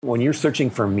When you're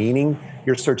searching for meaning,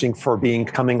 you're searching for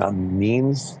becoming a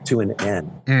means to an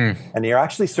end. And you're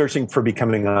actually searching for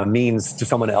becoming a means to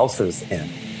someone else's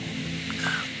end.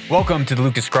 Welcome to the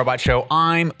Lucas Skrobot Show.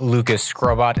 I'm Lucas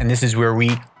Skrobot, and this is where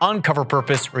we uncover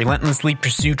purpose, relentlessly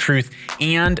pursue truth,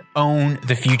 and own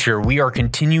the future. We are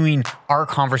continuing our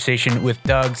conversation with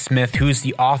Doug Smith, who's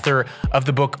the author of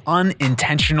the book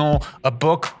Unintentional, a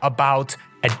book about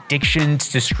addictions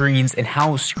to screens and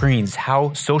how screens,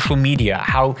 how social media,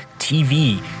 how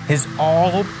TV has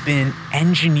all been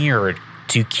engineered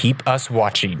to keep us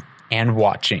watching and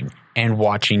watching and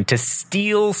watching, to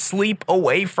steal sleep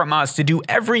away from us, to do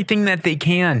everything that they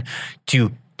can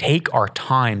to take our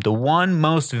time, the one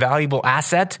most valuable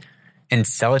asset, and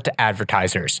sell it to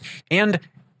advertisers. And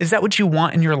is that what you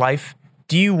want in your life?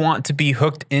 Do you want to be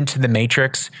hooked into the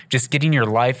matrix, just getting your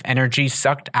life energy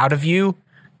sucked out of you?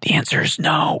 The answer is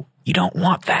no. You don't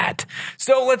want that.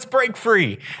 So let's break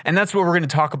free. And that's what we're going to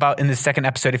talk about in this second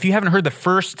episode. If you haven't heard the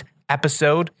first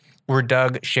episode where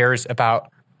Doug shares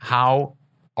about how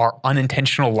our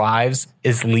unintentional lives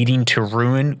is leading to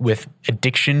ruin with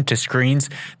addiction to screens,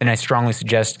 then I strongly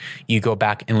suggest you go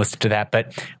back and listen to that.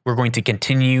 But we're going to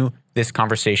continue this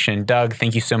conversation. Doug,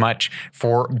 thank you so much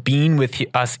for being with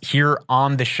us here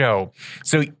on the show.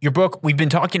 So your book, we've been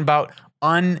talking about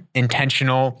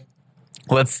unintentional.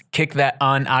 Let's kick that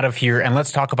out of here and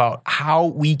let's talk about how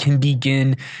we can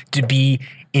begin to be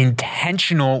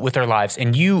intentional with our lives.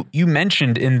 And you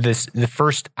mentioned in the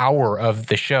first hour of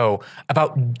the show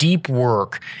about deep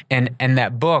work, and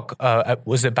that book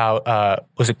was about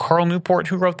was it Carl Newport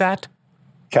who wrote that?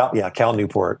 Cal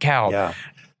Newport. Cal. Yeah.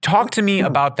 Talk to me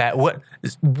about that.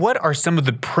 What are some of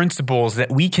the principles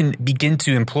that we can begin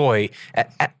to employ?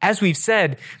 As we've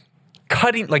said,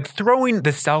 throwing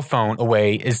the cell phone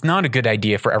away is not a good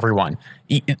idea for everyone.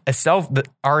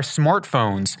 Our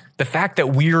smartphones, the fact that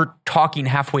we're talking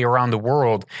halfway around the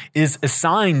world is a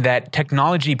sign that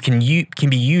technology can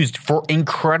be used for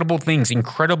incredible things,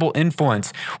 incredible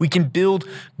influence. We can build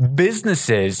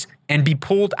businesses and be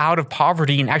pulled out of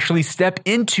poverty and actually step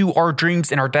into our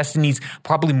dreams and our destinies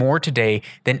probably more today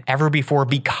than ever before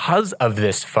because of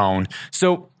this phone.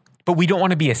 But we don't want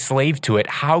to be a slave to it.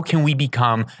 How can we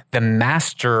become the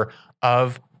master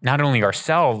of not only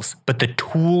ourselves, but the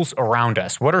tools around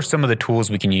us? What are some of the tools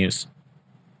we can use?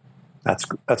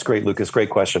 That's great, Lucas.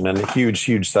 Great question, and a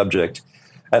huge subject.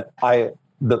 And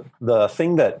the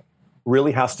thing that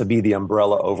really has to be the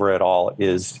umbrella over it all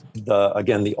is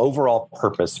the overall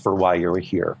purpose for why you're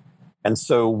here. And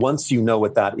so once you know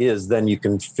what that is, then you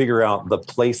can figure out the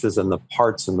places and the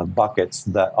parts and the buckets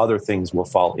that other things will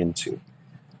fall into.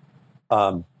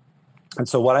 And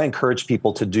so what I encourage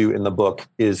people to do in the book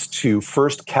is to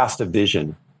first cast a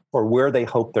vision for where they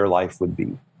hope their life would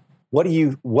be. What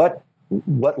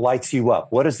lights you up?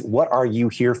 What are you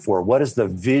here for? What is the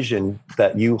vision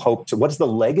that you hope to, what is the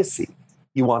legacy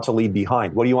you want to leave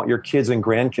behind? What do you want your kids and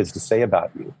grandkids to say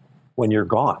about you when you're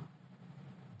gone?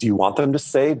 Do you want them to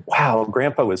say, wow,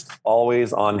 Grandpa was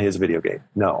always on his video game?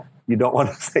 No, you don't want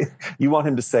to say, you want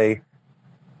him to say,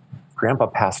 Grandpa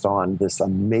passed on these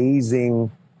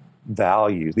amazing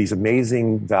values.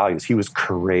 He was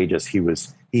courageous.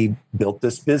 He built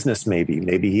this business.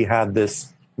 Maybe he had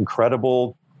this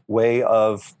incredible way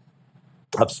of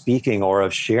speaking or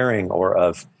of sharing or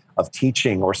of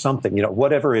teaching or something,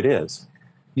 whatever it is.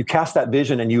 You cast that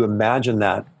vision and you imagine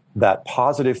that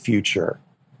positive future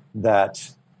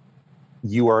that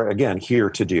you are, again,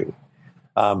 here to do.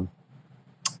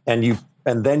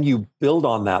 And then you build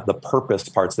on that, the purpose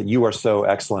parts that you are so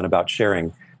excellent about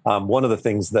sharing. One of the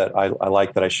things that I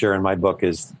like that I share in my book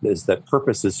is that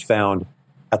purpose is found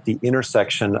at the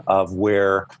intersection of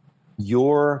where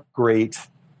your great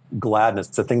gladness,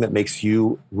 the thing that makes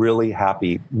you really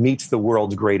happy, meets the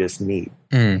world's greatest need.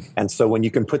 And so when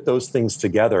you can put those things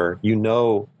together,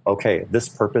 okay, this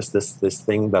purpose, this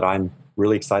thing that I'm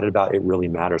really excited about, it really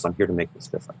matters. I'm here to make this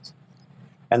difference.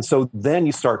 And so then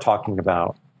you start talking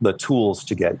about the tools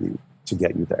to get you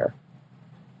there.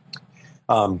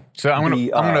 So I'm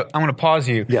gonna pause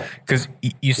you, because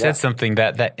you said something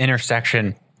that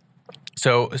intersection.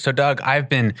 So Doug, I've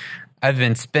been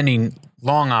spending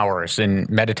long hours in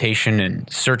meditation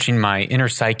and searching my inner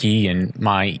psyche and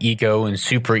my ego and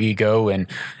superego and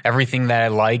everything that I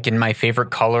like and my favorite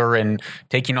color, and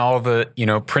taking all the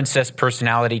princess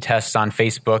personality tests on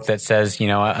Facebook that says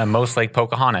I'm most like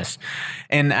Pocahontas,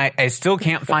 and I still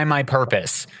can't find my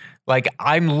purpose. Like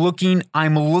I'm looking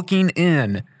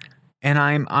in, and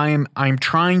I'm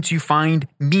trying to find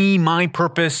me, my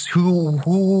purpose.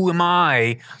 Who am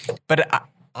I? But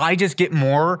I just get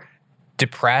more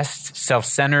depressed,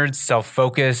 self-centered,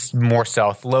 self-focused, more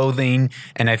self-loathing.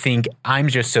 And I think I'm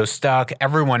just so stuck.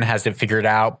 Everyone has it figured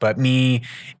out but me.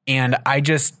 And I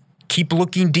just keep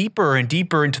looking deeper and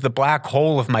deeper into the black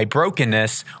hole of my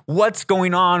brokenness. What's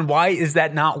going on? Why is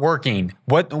that not working?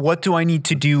 What do I need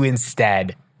to do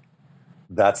instead?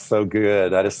 That's so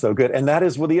good. That is so good. And that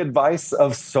is the advice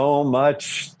of so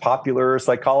much popular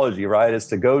psychology, right? Is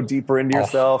to go deeper into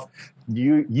yourself.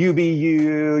 You be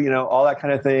you, all that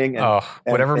kind of thing. And,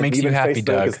 whatever makes you happy,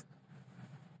 Doug.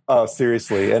 Oh,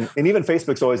 seriously. And even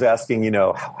Facebook's always asking,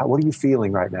 what are you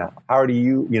feeling right now? How do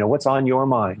you, what's on your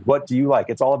mind? What do you like?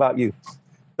 It's all about you.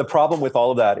 The problem with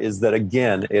all of that is that,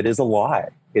 again, it is a lie.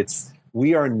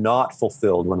 We are not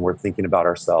fulfilled when we're thinking about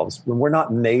ourselves, when we're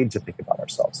not made to think about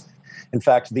ourselves. In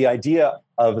fact, the idea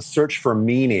of a search for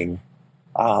meaning,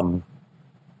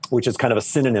 which is kind of a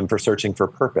synonym for searching for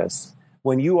purpose,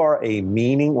 when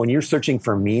you're searching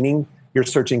for meaning, you're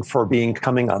searching for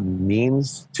becoming a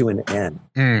means to an end.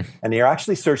 And you're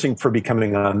actually searching for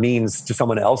becoming a means to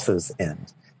someone else's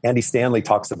end. Andy Stanley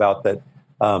talks about that,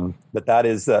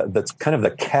 that's kind of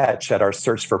the catch at our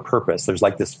search for purpose. There's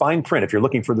like this fine print. If you're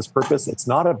looking for this purpose, it's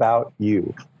not about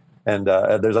you. And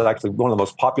there's actually one of the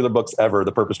most popular books ever,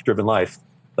 The Purpose-Driven Life.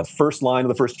 The first line of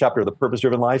the first chapter of The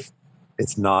Purpose-Driven Life,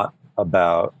 it's not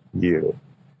about you.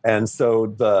 And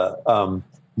so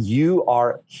you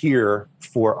are here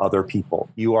for other people.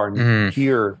 You are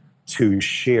here to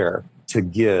share, to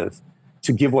give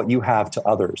what you have to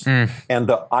others. And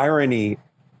the irony,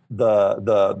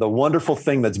 the wonderful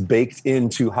thing that's baked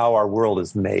into how our world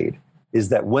is made is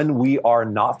that when we are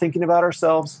not thinking about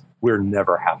ourselves, we're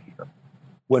never happier.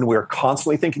 When we're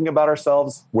constantly thinking about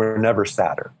ourselves, we're never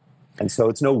sadder. And so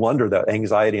it's no wonder that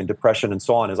anxiety and depression and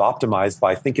so on is optimized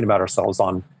by thinking about ourselves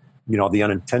on, the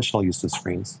unintentional use of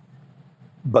screens.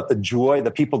 But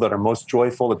the people that are most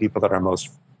joyful, the people that are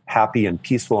most happy and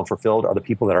peaceful and fulfilled are the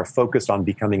people that are focused on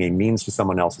becoming a means to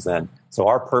someone else's end. So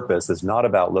our purpose is not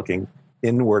about looking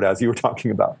inward, as you were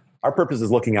talking about. Our purpose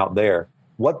is looking out there.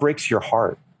 What breaks your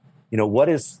heart?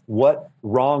 What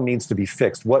wrong needs to be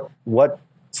fixed? What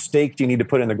stake do you need to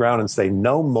put in the ground and say,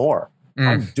 no more?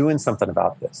 I'm doing something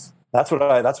about this. That's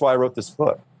why I wrote this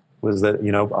book, was that,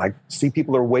 I see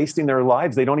people are wasting their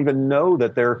lives. They don't even know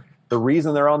that the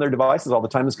reason they're on their devices all the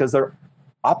time is because they're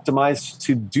optimized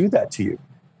to do that to you.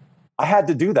 I had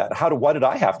to do that. What did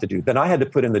I have to do? Then I had to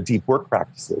put in the deep work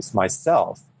practices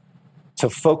myself to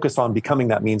focus on becoming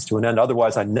that means to an end.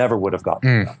 Otherwise, I never would have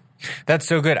gotten that. That's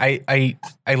so good. I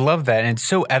love that. And it's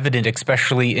so evident,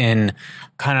 especially in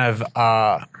kind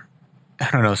of,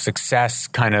 success,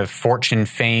 kind of fortune,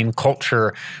 fame,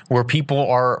 culture, where people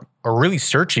are really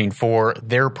searching for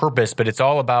their purpose, but it's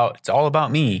all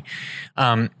about me.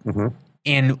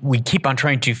 And we keep on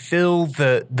trying to fill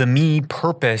the me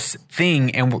purpose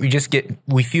thing, and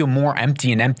we feel more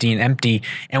empty and empty and empty.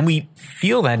 And we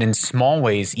feel that in small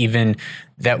ways, even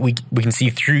that we can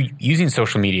see through using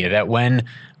social media, that when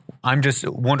I'm just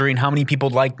wondering how many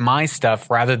people like my stuff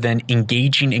rather than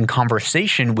engaging in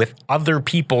conversation with other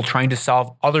people, trying to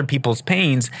solve other people's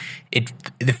pains, it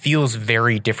feels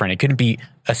very different. It couldn't be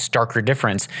a starker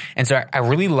difference. And so I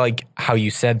really like how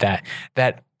you said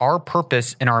that our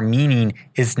purpose and our meaning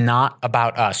is not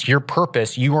about us. Your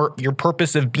purpose, your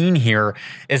purpose of being here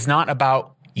is not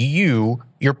about you.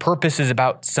 Your purpose is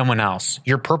about someone else.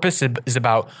 Your purpose is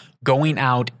about going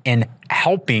out and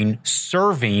helping,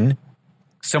 serving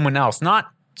someone else,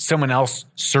 not someone else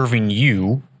serving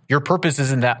you. Your purpose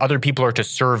isn't that other people are to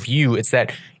serve you. It's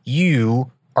that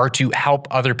you are to help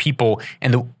other people.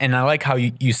 And I like how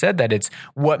you said that. It's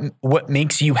what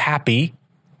makes you happy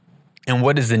and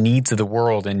what is the needs of the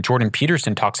world. And Jordan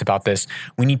Peterson talks about this.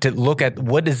 We need to look at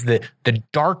what is the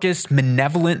darkest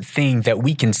malevolent thing that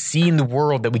we can see in the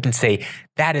world, that we can say,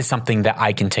 that is something that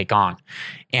I can take on.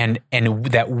 And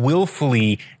that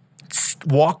willfully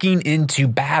walking into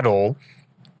battle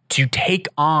to take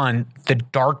on the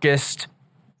darkest,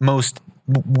 most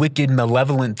wicked,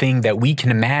 malevolent thing that we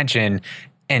can imagine,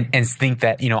 and think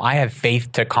that, I have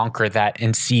faith to conquer that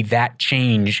and see that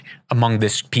change among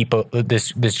this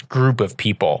group of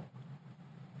people.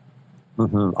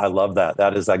 I love that.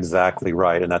 That is exactly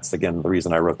right. And that's, again, the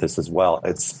reason I wrote this as well.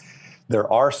 There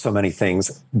are so many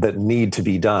things that need to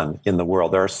be done in the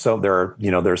world. There's so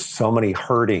many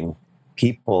hurting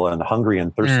people and hungry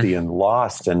and thirsty and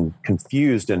lost and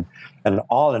confused and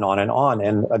on and on and on.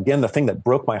 And again, the thing that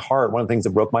broke my heart, one of the things that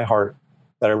broke my heart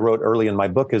that I wrote early in my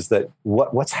book is that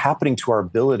what's happening to our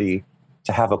ability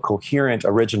to have a coherent,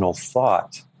 original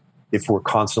thought if we're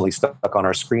constantly stuck on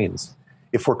our screens.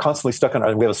 If we're constantly stuck we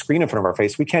have a screen in front of our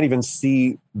face, we can't even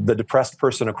see the depressed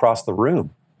person across the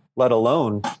room, let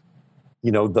alone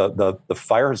the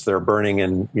fires that are burning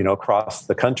in, across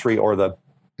the country, or the,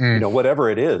 whatever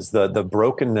it is, the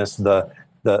brokenness, the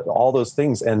all those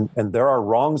things. And there are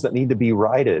wrongs that need to be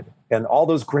righted. And all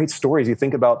those great stories, you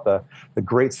think about the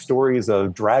great stories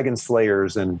of dragon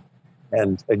slayers and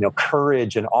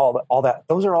courage and all that.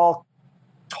 Those are all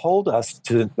told us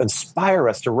to inspire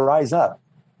us to rise up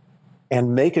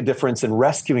and make a difference in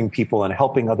rescuing people and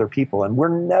helping other people. And we're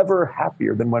never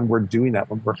happier than when we're doing that,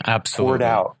 when we're poured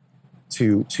out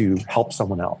to help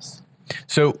someone else.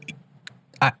 So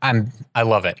I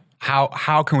love it.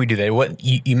 How can we do that? What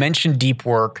you mentioned deep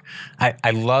work.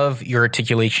 I love your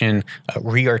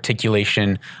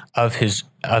re-articulation of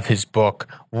his book.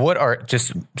 What are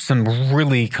just some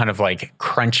really kind of like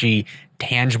crunchy,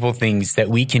 tangible things that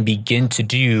we can begin to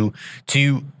do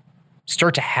to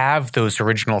start to have those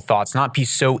original thoughts, not be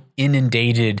so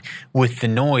inundated with the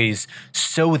noise,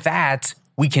 so that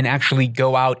we can actually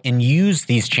go out and use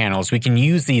these channels. We can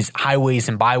use these highways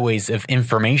and byways of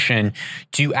information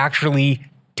to actually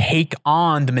take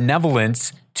on the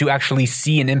benevolence to actually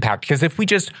see an impact. Because if we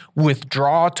just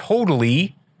withdraw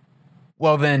totally,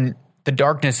 well, then the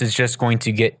darkness is just going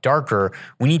to get darker.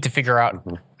 We need to figure out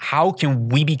how can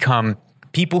we become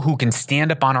people who can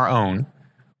stand up on our own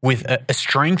with a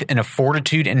strength and a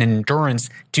fortitude and an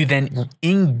endurance to then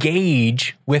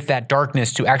engage with that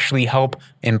darkness to actually help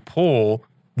and pull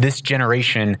this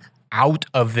generation out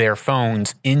of their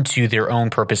phones into their own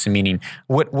purpose and meaning.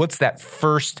 What's that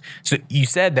first? So you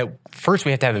said that first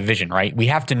we have to have a vision, right? We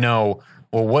have to know,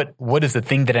 well, what is the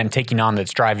thing that I'm taking on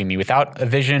that's driving me? Without a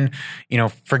vision,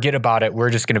 forget about it.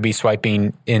 We're just going to be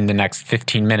swiping in the next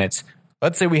 15 minutes.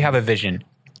 Let's say we have a vision.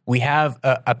 We have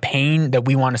a pain that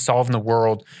we want to solve in the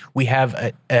world. We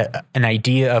have an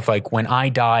idea of like, when I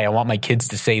die, I want my kids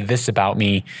to say this about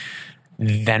me.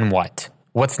 Then what?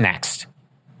 What's next?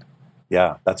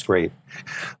 Yeah, that's great.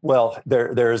 Well,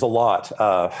 there's a lot.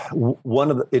 A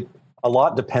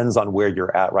lot depends on where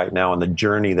you're at right now and the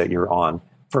journey that you're on.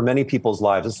 For many people's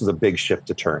lives, this is a big shift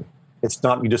to turn. It's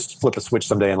not you just flip a switch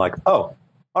someday and like, oh,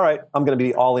 all right, I'm going to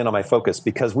be all in on my focus,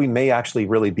 because we may actually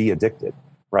really be addicted,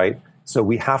 right? So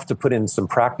we have to put in some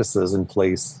practices in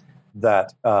place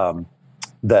that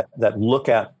that look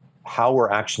at how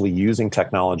we're actually using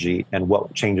technology and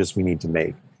what changes we need to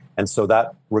make. And so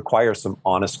that requires some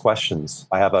honest questions.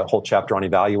 I have a whole chapter on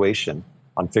evaluation,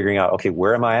 on figuring out, okay,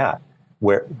 where am I at?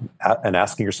 And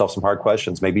asking yourself some hard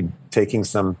questions. Maybe taking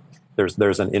some.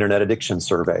 There's an internet addiction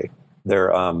survey.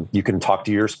 You can talk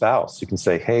to your spouse. You can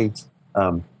say, hey,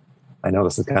 I know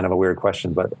this is kind of a weird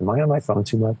question, but am I on my phone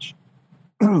too much?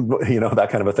 That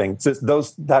kind of a thing. So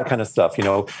that kind of stuff.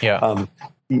 Yeah.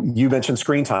 You mentioned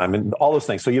screen time and all those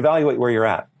things. So you evaluate where you're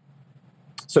at.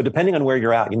 So depending on where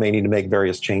you're at, you may need to make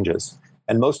various changes.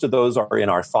 And most of those are in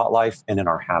our thought life and in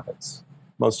our habits.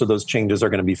 Most of those changes are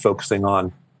going to be focusing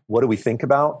on what do we think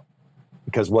about?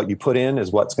 Because what you put in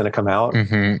is what's going to come out.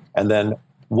 Mm-hmm. And then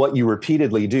what you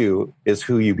repeatedly do is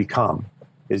who you become.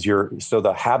 So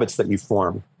the habits that you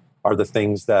form are the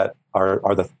things that are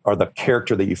the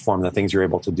character that you form, the things you're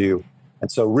able to do.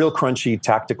 And so real crunchy,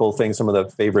 tactical things, some of the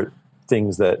favorite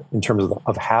things that in terms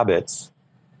of habits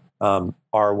are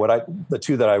the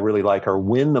two that I really like are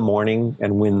win the morning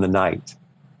and win the night.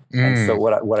 And so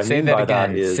what I mean by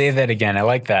that is... Say that again. I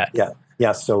like that.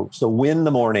 Yeah. So win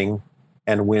the morning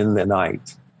and win the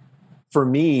night. For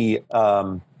me,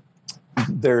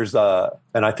 there's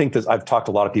and I think this, I've talked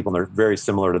to a lot of people and they're very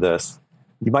similar to this.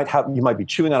 You might be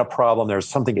chewing on a problem. There's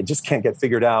something that just can't get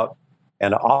figured out.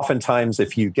 And oftentimes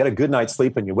if you get a good night's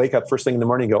sleep and you wake up first thing in the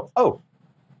morning and go, oh,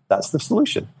 that's the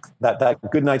solution. That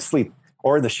good night's sleep,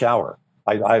 or in the shower.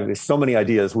 I have so many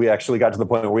ideas. We actually got to the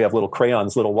point where we have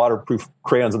little waterproof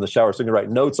crayons in the shower, so we can write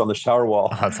notes on the shower wall.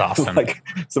 Oh, that's awesome.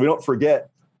 So we don't forget.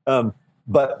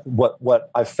 But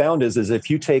what I've found is if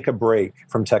you take a break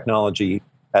from technology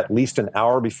at least an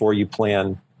hour before you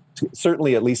plan,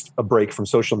 certainly at least a break from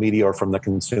social media or from the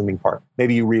consuming part.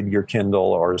 Maybe you read your Kindle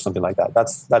or something like that.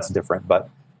 That's different. But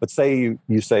say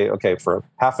you say, okay, for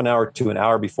half an hour to an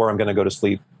hour before I'm going to go to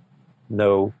sleep,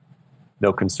 no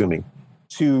consuming.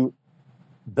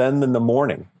 Then in the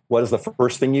morning, what is the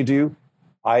first thing you do?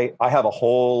 I have a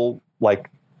whole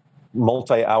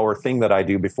multi-hour thing that I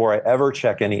do before I ever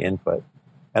check any input.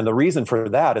 And the reason for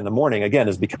that in the morning, again,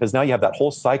 is because now you have that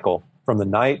whole cycle from the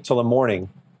night till the morning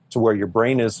to where your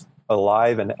brain is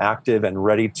alive and active and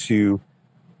ready for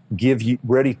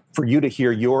you to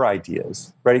hear your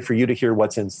ideas, ready for you to hear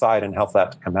what's inside and help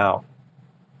that to come out.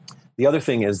 The other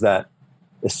thing is that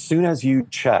as soon as you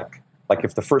check,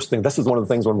 if the first thing, this is one of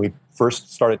the things when we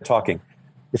first started talking,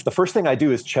 if the first thing I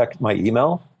do is check my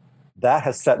email, that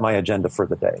has set my agenda for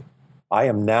the day. I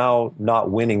am now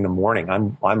not winning the morning.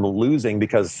 I'm losing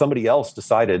because somebody else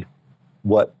decided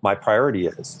what my priority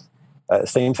is.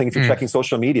 Same thing if you're checking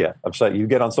social media. You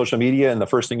get on social media and the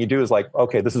first thing you do is like,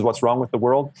 okay, this is what's wrong with the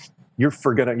world. You're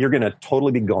gonna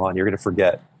totally be gone. You're gonna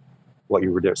forget what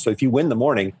you were doing. So if you win the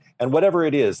morning, and whatever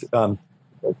it is,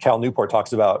 Cal Newport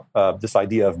talks about this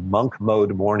idea of monk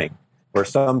mode morning, where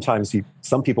sometimes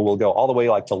some people will go all the way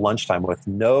like to lunchtime with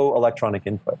no electronic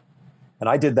input. And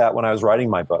I did that when I was writing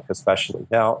my book, especially.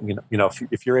 Now,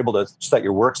 if you're able to set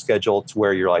your work schedule to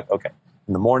where you're like, okay,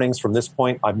 in the mornings from this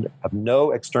point, I have no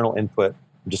external input.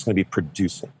 I'm just going to be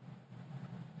producing.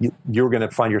 You're going to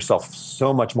find yourself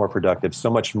so much more productive, so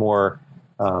much more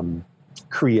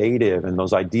creative, and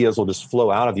those ideas will just flow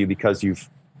out of you because you've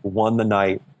won the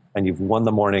night and you've won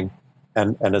the morning.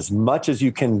 And as much as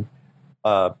you can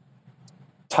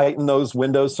tighten those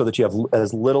windows so that you have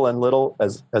as little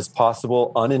as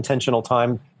possible unintentional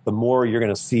time, the more you're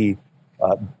going to see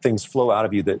things flow out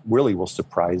of you that really will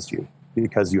surprise you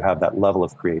because you have that level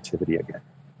of creativity again.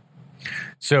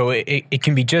 So it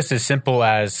can be just as simple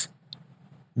as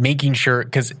making sure,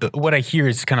 because what I hear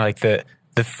is kind of like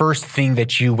the first thing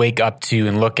that you wake up to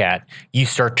and look at, you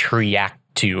start to react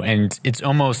to. And it's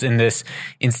almost in this,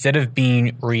 instead of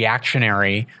being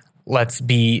reactionary, let's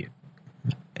be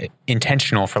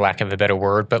intentional, for lack of a better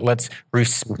word, but let's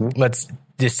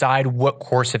decide what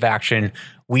course of action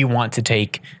we want to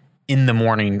take in the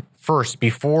morning first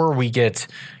before we get,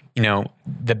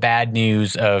 the bad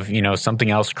news of, something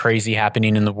else crazy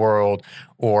happening in the world,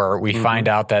 or we find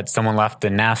out that someone left a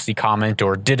nasty comment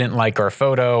or didn't like our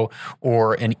photo,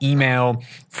 or an email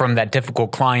from that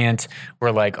difficult client.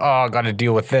 We're like, oh, I got to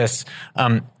deal with this.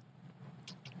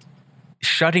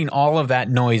 Shutting all of that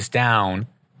noise down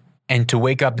and to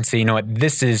wake up and say,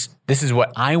 this is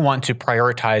what I want to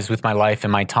prioritize with my life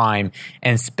and my time,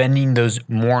 and spending those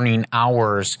morning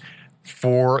hours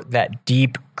for that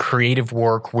deep creative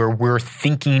work where we're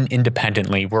thinking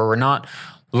independently, where we're not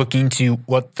looking to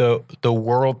what the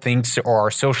world thinks or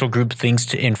our social group thinks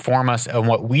to inform us on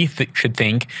what we should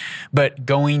think, but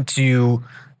going to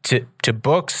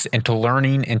books and to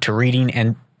learning and to reading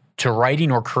and to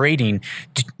writing or creating.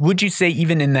 Would you say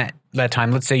even in that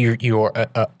time, let's say you're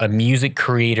a music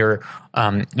creator,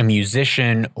 a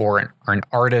musician, or an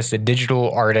artist, a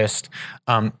digital artist,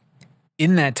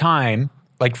 in that time,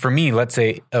 like for me, let's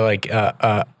say like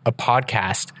a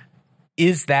podcast,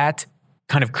 is that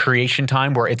kind of creation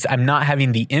time where I'm not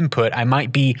having the input? I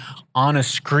might be on a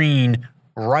screen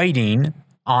writing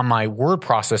on my word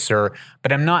processor,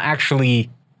 but I'm not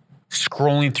actually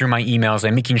scrolling through my emails.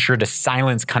 I'm making sure to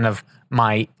silence kind of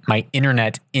my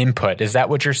internet input. Is that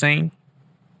what you're saying?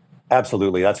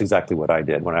 Absolutely. That's exactly what I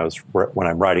did when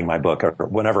I'm writing my book, or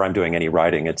whenever I'm doing any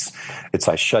writing. It's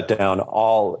I shut down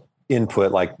all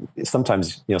input. Like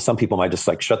sometimes, some people might just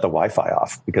like shut the Wi-Fi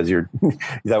off because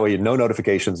that way, no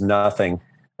notifications, nothing.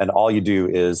 And all you do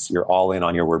is you're all in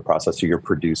on your word processor, you're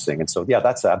producing. And so, yeah,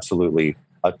 that's absolutely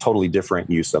a totally different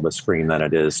use of a screen than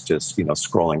it is just,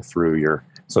 scrolling through your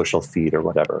social feed or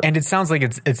whatever. And it sounds like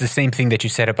it's the same thing that you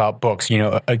said about books,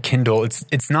 a Kindle.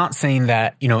 It's not saying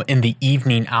that, in the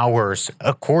evening hours,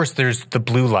 of course, there's the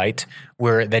blue light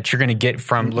that you're going to get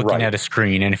from looking at a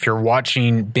screen. And if you're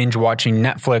binge watching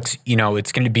Netflix,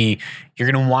 it's going to be,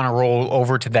 you're going to want to roll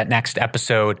over to that next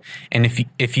episode. And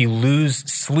if you lose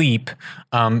sleep,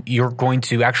 you're going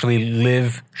to actually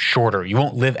live shorter. You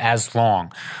won't live as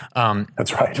long.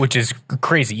 That's right. Which is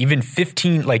crazy. Even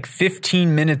 15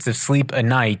 minutes of sleep a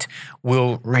night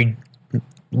will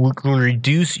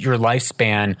reduce your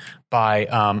lifespan by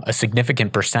a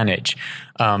significant percentage,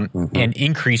 and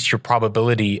increase your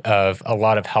probability of a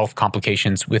lot of health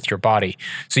complications with your body.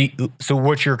 So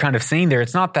what you're kind of saying there,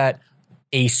 it's not that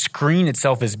a screen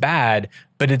itself is bad,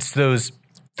 but it's those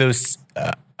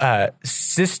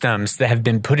systems that have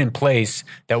been put in place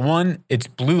that, one, it's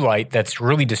blue light that's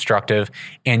really destructive,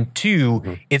 and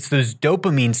two, it's those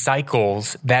dopamine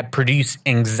cycles that produce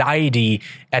anxiety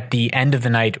at the end of the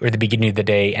night or the beginning of the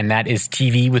day, and that is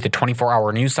TV with a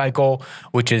 24-hour news cycle,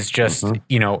 which is just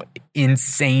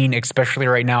insane. Especially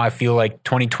right now, I feel like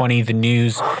 2020, the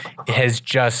news has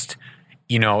just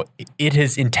it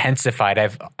has intensified.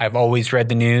 I've always read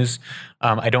the news.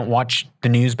 I don't watch the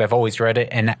news, but I've always read it.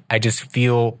 And I just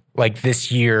feel like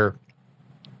this year,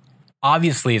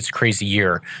 obviously it's a crazy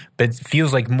year, but it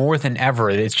feels like more than ever,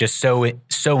 it's just so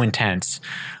intense.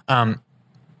 And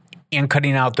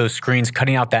cutting out those screens,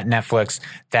 cutting out that Netflix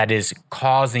that is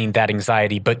causing that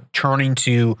anxiety, but turning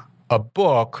to a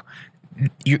book,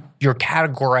 you're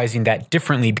categorizing that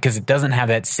differently because it doesn't have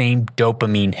that same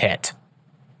dopamine hit.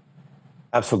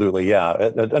 Absolutely, yeah,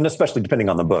 and especially depending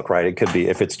on the book, right? It could be,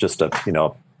 if it's just a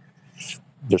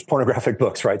there's pornographic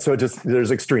books, right? So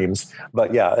there's extremes.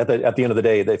 But yeah, at the end of the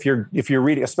day, if you're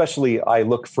reading, especially I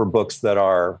look for books that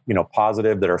are,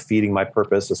 positive, that are feeding my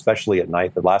purpose, especially at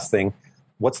night.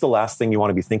 What's the last thing you want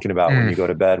to be thinking about when you go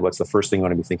to bed? What's the first thing you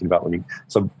want to be thinking about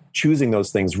so choosing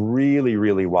those things really,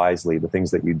 really wisely, the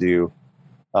things that you do,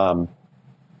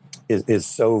 is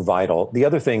so vital. The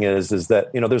other thing is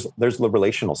that, there's the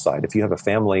relational side. If you have a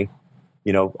family,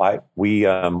 we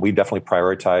definitely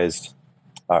prioritized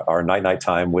our night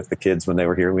time with the kids when they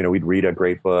were here. We'd read a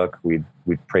great book, we'd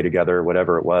pray together,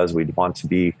 whatever it was. We'd want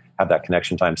to have that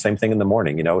connection time. Same thing in the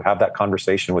morning, have that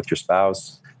conversation with your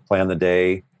spouse, plan the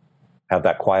day, have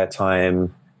that quiet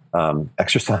time,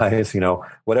 exercise,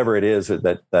 whatever it is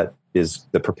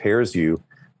that prepares you.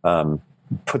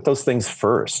 Put those things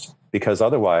first, because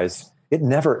otherwise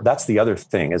that's the other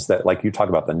thing, is that, like you talk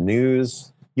about the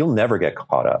news, you'll never get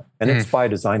caught up. And it's by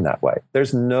design that way.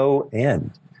 There's no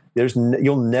end.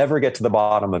 You'll never get to the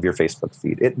bottom of your Facebook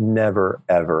feed. It never,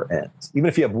 ever ends. Even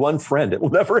if you have one friend, it will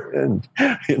never end.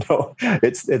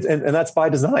 It's and that's by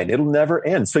design. It'll never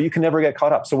end. So you can never get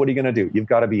caught up. So what are you going to do? You've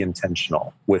got to be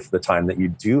intentional with the time that you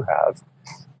do have.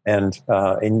 And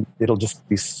it'll just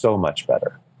be so much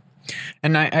better.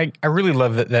 And I really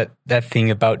love that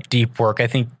thing about deep work. I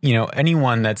think,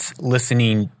 anyone that's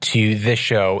listening to this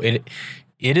show, it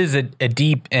is a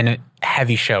deep and a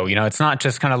heavy show. It's not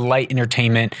just kind of light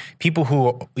entertainment. People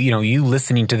who, you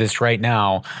listening to this right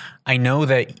now, I know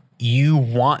that you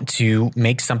want to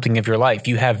make something of your life.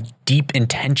 You have deep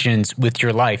intentions with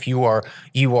your life. You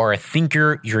are a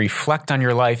thinker, you reflect on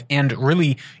your life, and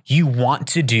really you want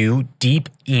to do deep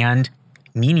and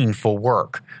meaningful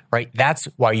work, right? That's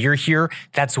why you're here.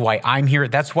 That's why I'm here.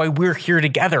 That's why we're here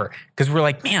together. Because we're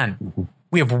like, man,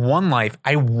 we have one life.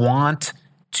 I want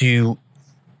to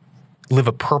live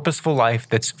a purposeful life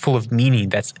that's full of meaning,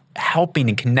 that's helping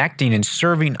and connecting and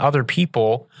serving other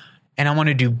people. And I want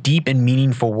to do deep and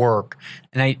meaningful work.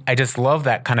 And I just love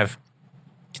that kind of,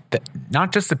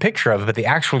 not just the picture of it, but the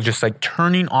actual just like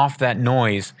turning off that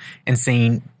noise and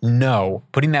saying no,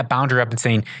 putting that boundary up and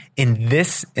saying, in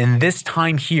this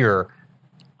time here,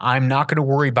 I'm not going to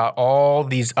worry about all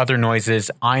these other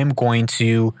noises. I'm going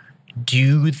to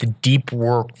do the deep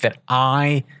work that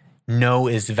I know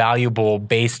is valuable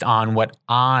based on what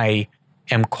I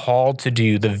am called to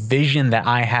do, the vision that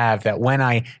I have, that when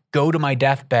I go to my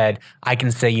deathbed, I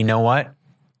can say, you know what?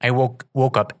 I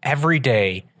woke up every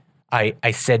day.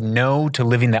 I said no to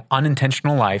living the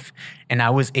unintentional life, and I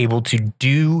was able to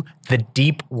do the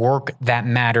deep work that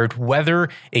mattered, whether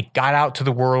it got out to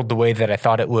the world the way that I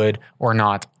thought it would or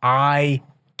not. I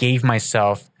gave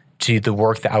myself to the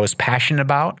work that I was passionate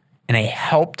about, and I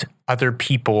helped other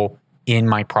people in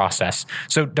my process.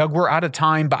 So, Doug, we're out of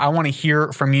time, but I want to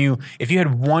hear from you. If you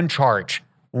had one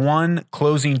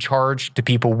closing charge to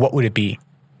people, what would it be?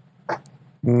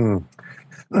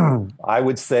 I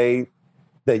would say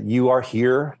that you are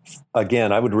here.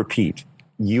 Again, I would repeat,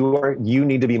 you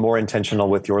need to be more intentional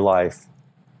with your life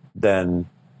than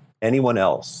anyone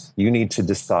else. You need to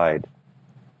decide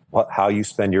how you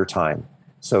spend your time.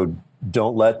 So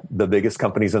don't let the biggest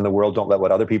companies in the world, don't let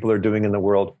what other people are doing in the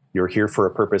world. You're here for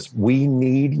a purpose. We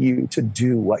need you to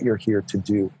do what you're here to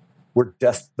do.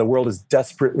 The world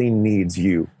desperately needs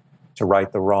you to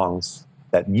right the wrongs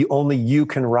that only you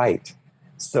can right.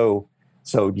 So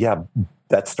yeah,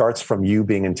 that starts from you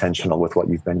being intentional with what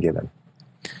you've been given.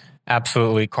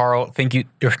 Absolutely. Carl, thank you.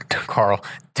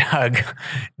 Doug,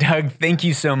 thank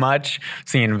you so much.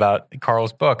 Seeing about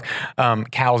Cal's book.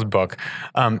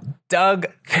 Doug,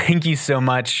 thank you so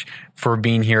much for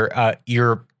being here.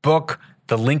 Your book,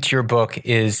 the link to your book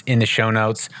is in the show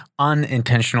notes,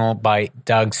 Unintentional by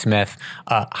Doug Smith.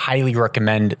 Highly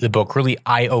recommend the book. Really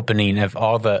eye-opening of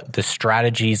all the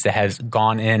strategies that has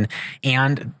gone in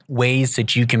and ways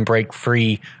that you can break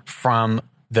free from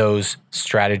those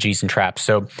strategies and traps.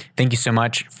 So thank you so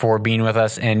much for being with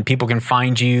us. And people can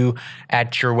find you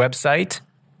at your website,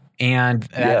 and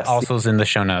that also is in the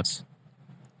show notes.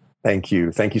 Thank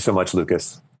you. Thank you so much,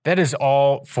 Lucas. That is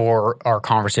all for our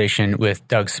conversation with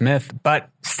Doug Smith, but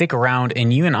stick around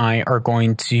and you and I are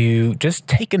going to just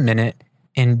take a minute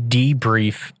and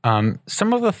debrief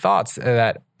some of the thoughts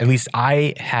that at least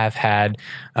I have had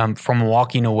from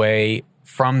walking away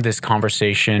from this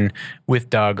conversation with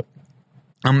Doug.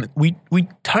 We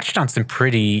touched on some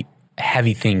pretty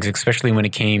heavy things, especially when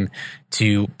it came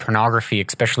to pornography,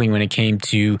 especially when it came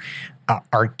to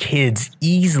our kids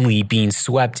easily being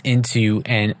swept into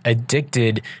and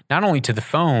addicted not only to the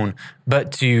phone,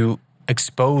 but to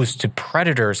exposed to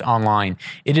predators online.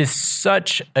 It is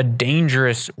such a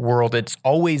dangerous world. It's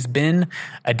always been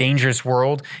a dangerous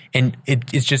world, and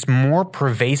it's just more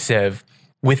pervasive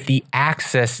with the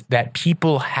access that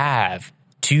people have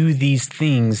to these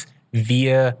things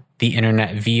via the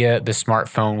internet, via the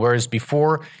smartphone. Whereas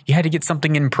before, you had to get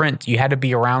something in print, you had to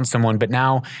be around someone, but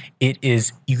now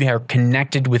you are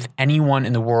connected with anyone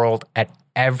in the world at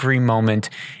every moment.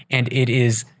 And it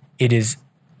is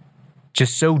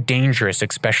just so dangerous,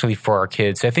 especially for our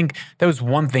kids. I think that was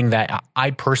one thing that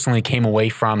I personally came away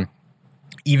from,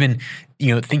 even,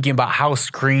 thinking about how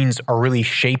screens are really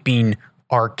shaping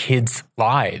our kids'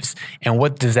 lives and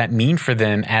what does that mean for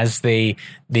them as they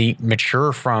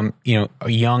mature from, a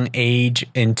young age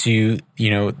into,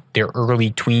 their early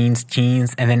tweens,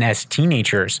 teens, and then as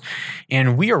teenagers.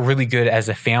 And we are really good as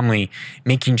a family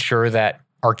making sure that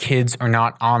our kids are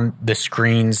not on the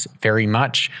screens very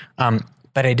much.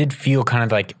 But I did feel kind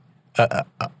of like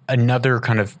another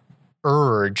kind of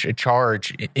urge, a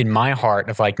charge in my heart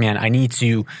of like, man, I need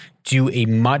to do a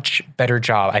much better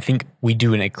job. I think we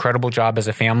do an incredible job as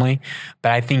a family,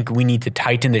 but I think we need to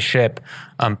tighten the ship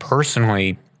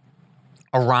personally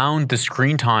around the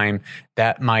screen time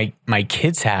that my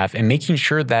kids have, and making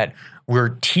sure that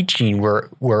we're teaching,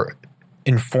 we're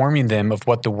informing them of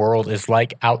what the world is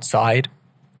like outside,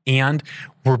 and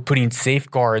we're putting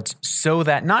safeguards so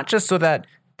that not just so that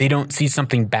they don't see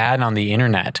something bad on the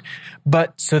internet,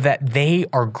 but so that they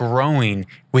are growing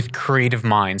with creative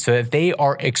minds, so that they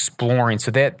are exploring, so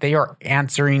that they are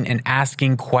answering and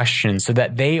asking questions, so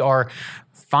that they are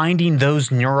finding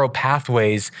those neural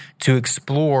pathways to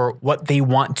explore what they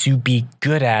want to be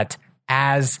good at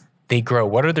as they grow.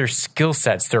 What are their skill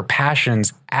sets, their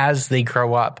passions as they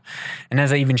grow up? And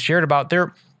as I even shared about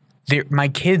my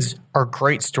kids are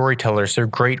great storytellers. They're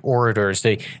great orators.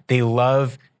 They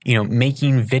love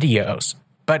making videos.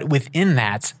 But within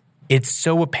that, it's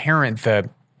so apparent the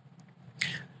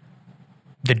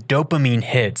dopamine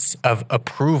hits of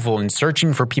approval and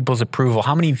searching for people's approval.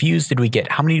 How many views did we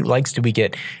get? How many likes did we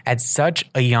get at such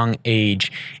a young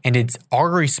age? And it's our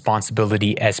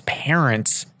responsibility as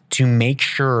parents to make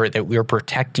sure that we're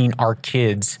protecting our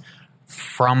kids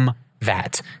from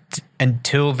that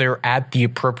until they're at the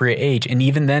appropriate age. And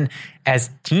even then,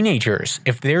 as teenagers,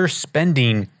 if they're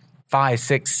spending 5,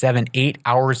 6, 7, 8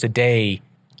 hours a day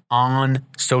on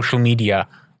social media,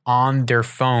 on their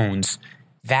phones,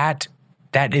 that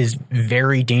is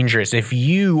very dangerous. If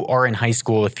you are in high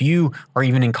school, if you are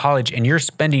even in college, and you're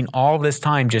spending all this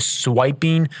time just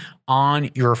swiping on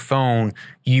your phone,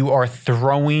 you are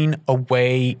throwing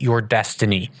away your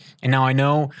destiny. And now I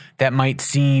know that might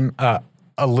seem a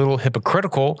little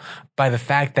hypocritical by the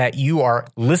fact that you are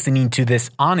listening to this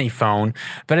on a phone,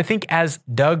 but I think as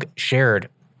Doug shared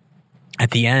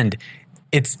at the end,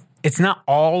 it's not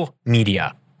all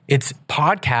media. It's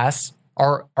podcasts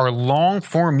are long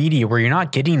form media where you're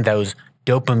not getting those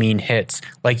dopamine hits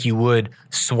like you would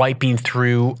swiping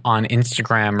through on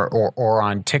Instagram or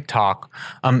on TikTok.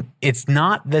 It's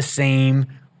not the same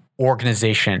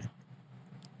organization.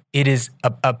 It is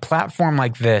a platform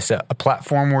like this, a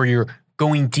platform where you're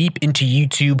going deep into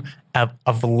YouTube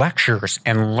of lectures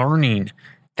and learning.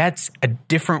 That's a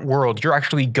different world. You're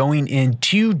actually going in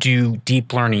to do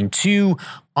deep learning, to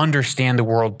understand the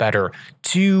world better,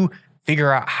 to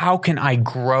figure out how can I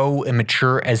grow and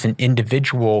mature as an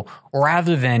individual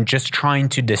rather than just trying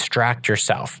to distract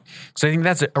yourself. So I think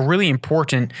that's a really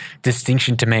important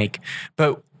distinction to make.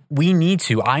 But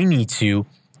I need to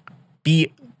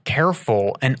be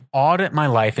careful and audit my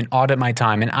life and audit my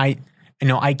time. And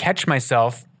I catch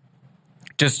myself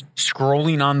just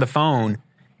scrolling on the phone.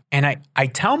 And I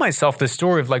tell myself this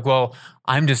story of like, well,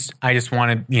 I just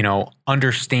want to,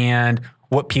 understand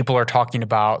what people are talking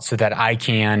about so that I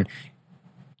can,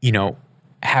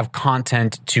 have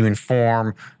content to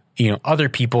inform, other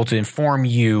people, to inform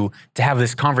you, to have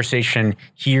this conversation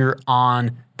here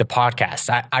on the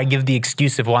podcast. I give the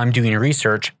excuse of, well, I'm doing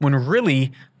research, when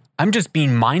really I'm just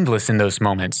being mindless in those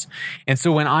moments. And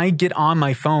so when I get on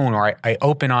my phone or I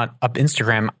open up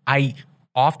Instagram, I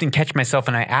often catch myself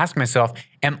and I ask myself,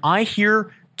 am I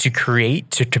here to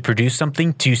create, to produce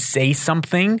something, to say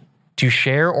something, to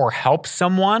share or help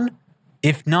someone?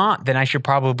 If not, then I should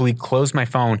probably close my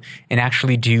phone and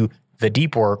actually do the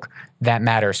deep work that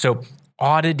matters. So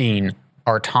auditing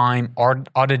our time,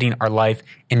 auditing our life,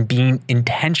 and being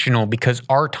intentional, because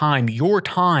our time, your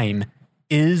time,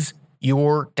 is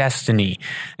your destiny.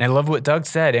 And I love what Doug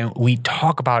said, and we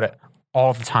talk about it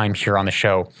all the time here on the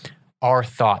show. Our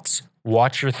thoughts.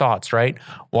 Watch your thoughts, right?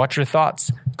 Watch your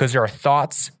thoughts, because our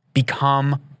thoughts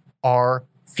become our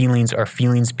feelings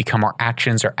become our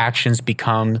actions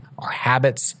become our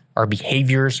habits, our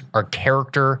behaviors, our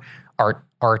character,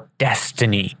 our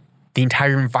destiny. The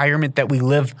entire environment that we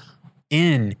live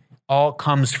in all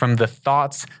comes from the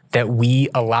thoughts that we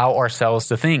allow ourselves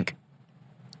to think.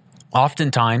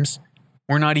 Oftentimes,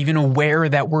 we're not even aware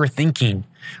that we're thinking.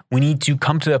 We need to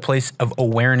come to a place of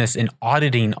awareness and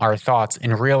auditing our thoughts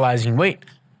and realizing, wait,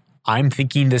 I'm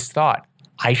thinking this thought.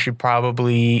 I should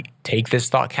probably take this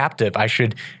thought captive. I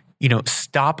should,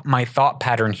 stop my thought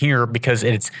pattern here because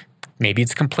maybe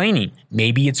it's complaining.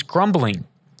 Maybe it's grumbling.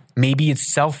 Maybe it's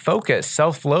self-focus,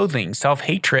 self-loathing,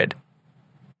 self-hatred.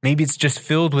 Maybe it's just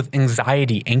filled with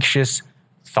anxiety, anxious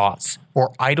thoughts,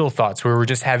 or idle thoughts where we're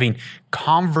just having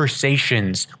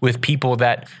conversations with people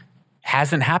that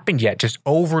hasn't happened yet, just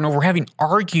over and over. We're having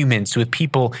arguments with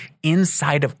people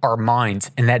inside of our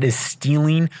minds, and that is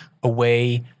stealing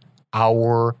away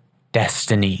our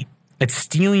destiny. It's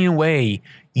stealing away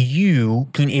you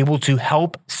being able to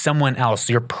help someone else,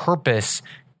 your purpose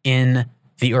in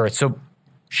the earth. So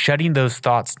shutting those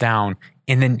thoughts down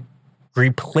and then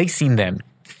replacing them,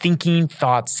 thinking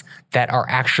thoughts that are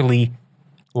actually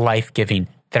life-giving,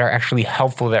 that are actually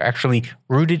helpful, that are actually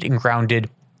rooted and grounded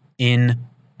in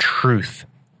truth.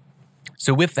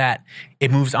 So with that,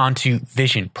 it moves on to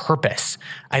vision, purpose.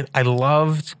 I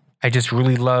just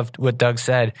really loved what Doug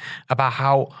said about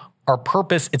how our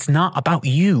purpose, it's not about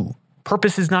you.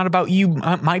 Purpose is not about you.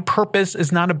 My purpose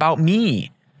is not about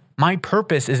me. My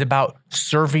purpose is about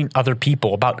serving other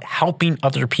people, about helping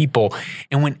other people.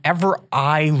 And whenever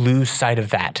I lose sight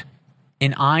of that,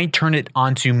 and I turn it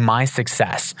onto my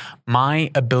success,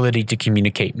 my ability to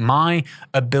communicate, my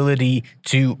ability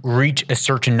to reach a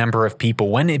certain number of people,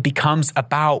 when it becomes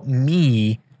about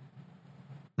me,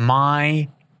 my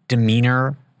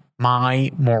demeanor,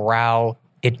 my morale,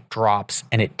 it drops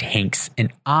and it tanks.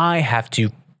 And I have to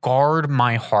guard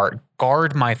my heart,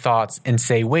 guard my thoughts, and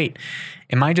say, wait,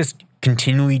 am I just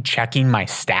continually checking my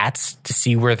stats to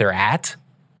see where they're at?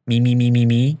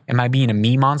 Me. Am I being a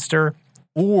me monster?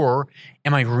 Or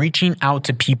am I reaching out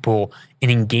to people and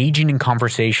engaging in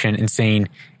conversation and saying,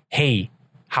 hey,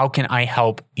 how can I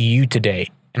help you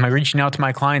today? Am I reaching out to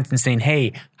my clients and saying,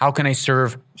 hey, how can I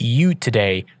serve you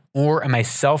today? Or am I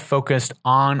self-focused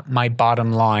on my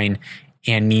bottom line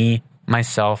and me,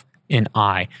 myself, and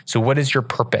I? So what is your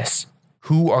purpose?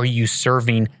 Who are you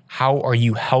serving? How are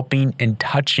you helping and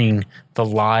touching the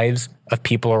lives of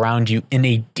people around you in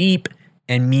a deep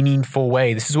and meaningful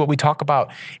way? This is what we talk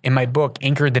about in my book,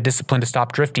 Anchored: The Discipline to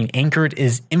Stop Drifting. Anchored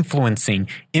is influencing.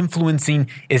 Influencing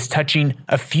is touching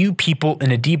a few people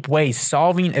in a deep way,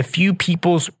 solving a few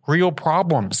people's real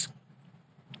problems.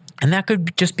 And that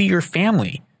could just be your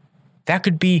family. That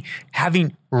could be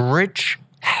having rich,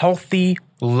 healthy,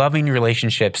 loving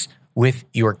relationships with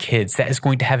your kids. That is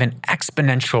going to have an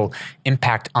exponential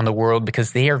impact on the world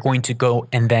because they are going to go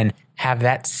and then have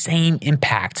that same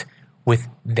impact with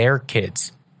their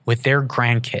kids, with their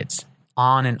grandkids,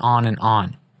 on and on and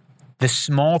on. The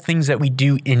small things that we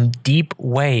do in deep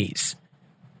ways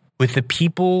with the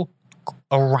people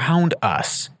around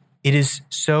us, it is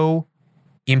so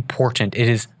important. It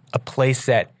is a place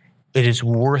that it is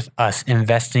worth us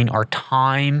investing our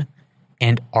time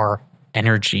and our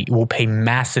energy. It will pay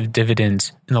massive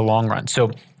dividends in the long run.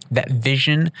 So that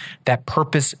vision, that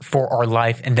purpose for our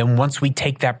life, and then once we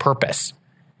take that purpose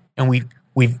and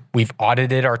we've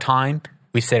audited our time,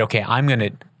 we said, okay, I'm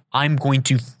going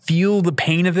to feel the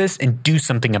pain of this and do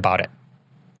something about it.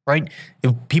 Right?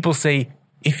 If people say,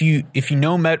 if you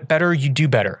know better, you do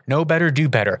better. Know better, do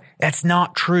better. That's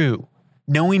not true.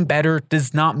 Knowing better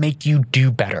does not make you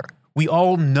do better. We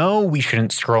all know we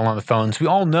shouldn't scroll on the phones. We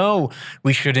all know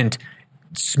we shouldn't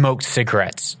smoke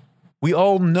cigarettes. We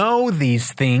all know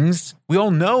these things. We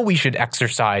all know we should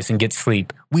exercise and get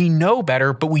sleep. We know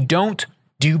better, but we don't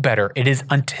do better. It is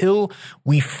until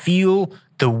we feel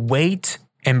the weight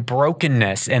and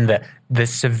brokenness and the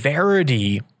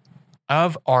severity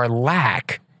of our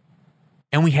lack,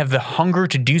 and we have the hunger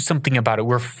to do something about it.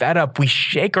 We're fed up. We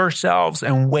shake ourselves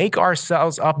and wake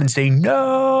ourselves up and say,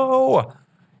 no,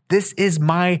 this is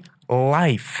my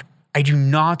life. I do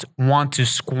not want to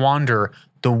squander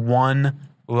the one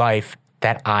life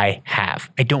that I have.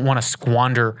 I don't want to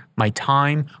squander my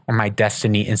time or my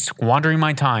destiny. And squandering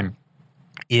my time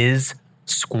is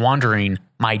squandering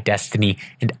my destiny.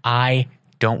 And I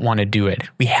don't want to do it.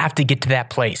 We have to get to that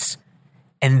place.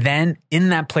 And then in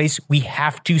that place, we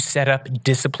have to set up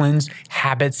disciplines,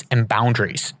 habits, and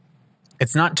boundaries.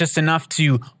 It's not just enough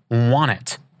to want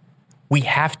it. We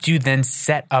have to then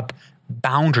set up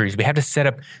boundaries. We have to set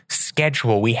up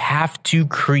schedule. We have to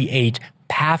create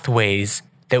pathways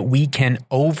that we can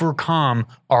overcome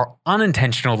our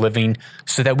unintentional living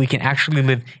so that we can actually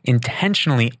live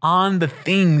intentionally on the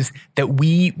things that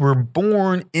we were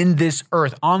born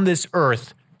on this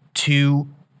earth to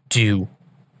do.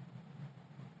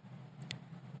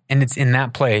 And it's in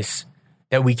that place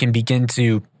that we can begin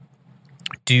to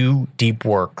do deep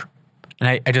work.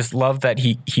 And I just love that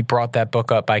he brought that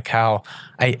book up by Cal.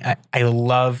 I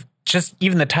love just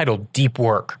even the title, Deep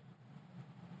Work.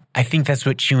 I think that's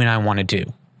what you and I want to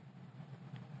do.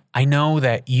 I know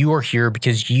that you are here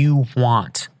because you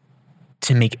want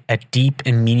to make a deep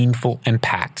and meaningful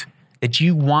impact, that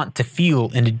you want to feel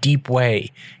in a deep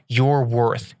way your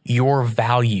worth, your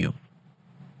value.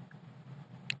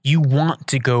 You want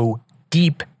to go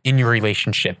deep in your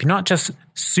relationship. You're not just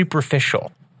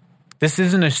superficial. This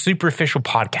isn't a superficial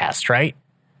podcast, right?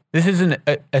 This isn't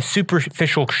a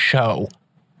superficial show.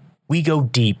 We go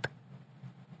deep.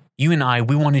 You and I,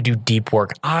 we want to do deep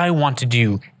work. I want to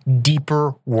do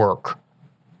deeper work.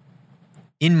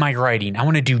 In my writing, I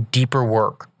want to do deeper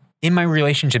work. In my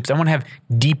relationships, I want to have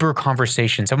deeper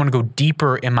conversations. I want to go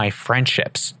deeper in my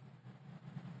friendships.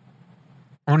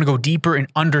 I want to go deeper in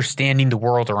understanding the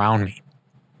world around me.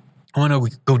 I want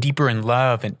to go deeper in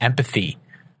love and empathy.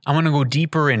 I want to go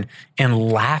deeper in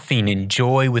laughing and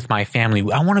joy with my family.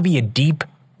 I want to be a deep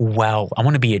well. I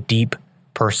want to be a deep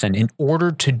person. In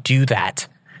order to do that,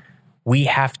 we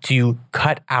have to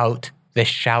cut out the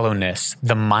shallowness,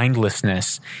 the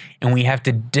mindlessness, and we have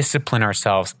to discipline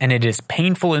ourselves. And it is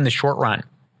painful in the short run.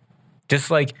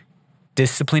 Just like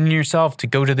disciplining yourself to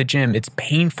go to the gym, it's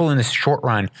painful in the short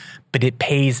run, but it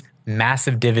pays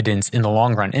massive dividends in the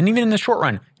long run. And even in the short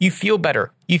run, you feel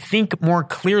better. You think more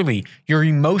clearly. Your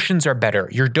emotions are better.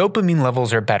 Your dopamine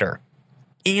levels are better.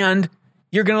 And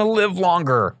you're going to live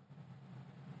longer.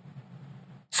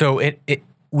 So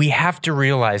we have to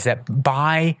realize that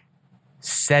by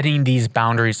setting these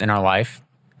boundaries in our life,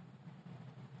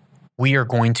 we are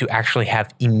going to actually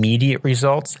have immediate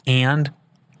results and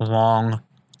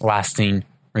long-lasting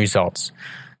results.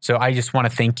 So I just want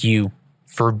to thank you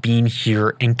for being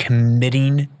here and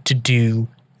committing to do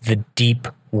the deep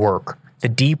work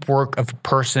of a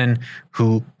person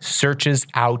who searches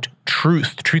out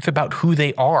truth about who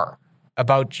they are,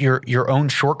 about your own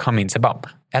shortcomings,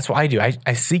 that's what I do.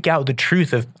 I seek out the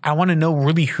truth of, I want to know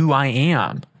really who I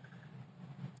am.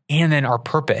 And then our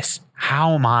purpose.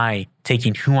 How am I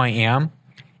taking who I am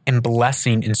and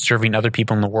blessing and serving other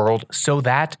people in the world so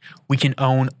that we can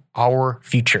own our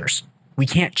futures? We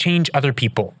can't change other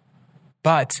people,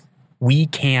 but we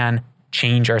can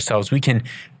change ourselves. We can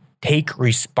take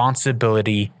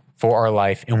responsibility for our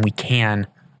life and we can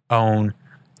own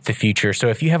the future. So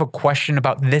if you have a question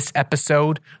about this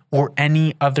episode or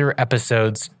any other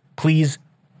episodes, please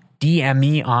DM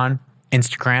me on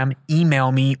Instagram,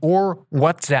 email me, or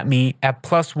WhatsApp me at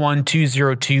 +1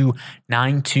 202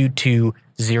 922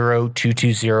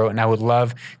 0220. And I would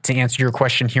love to answer your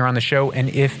question here on the show. And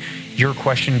if your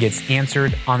question gets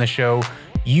answered on the show,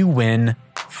 you win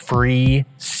free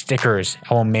stickers.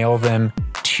 I will mail them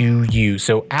to you.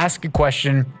 So ask a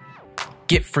question,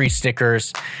 get free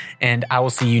stickers, and I will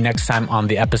see you next time on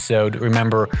the episode.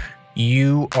 Remember,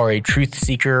 you are a truth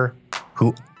seeker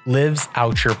who lives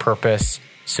out your purpose.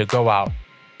 So go out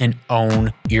and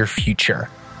own your future.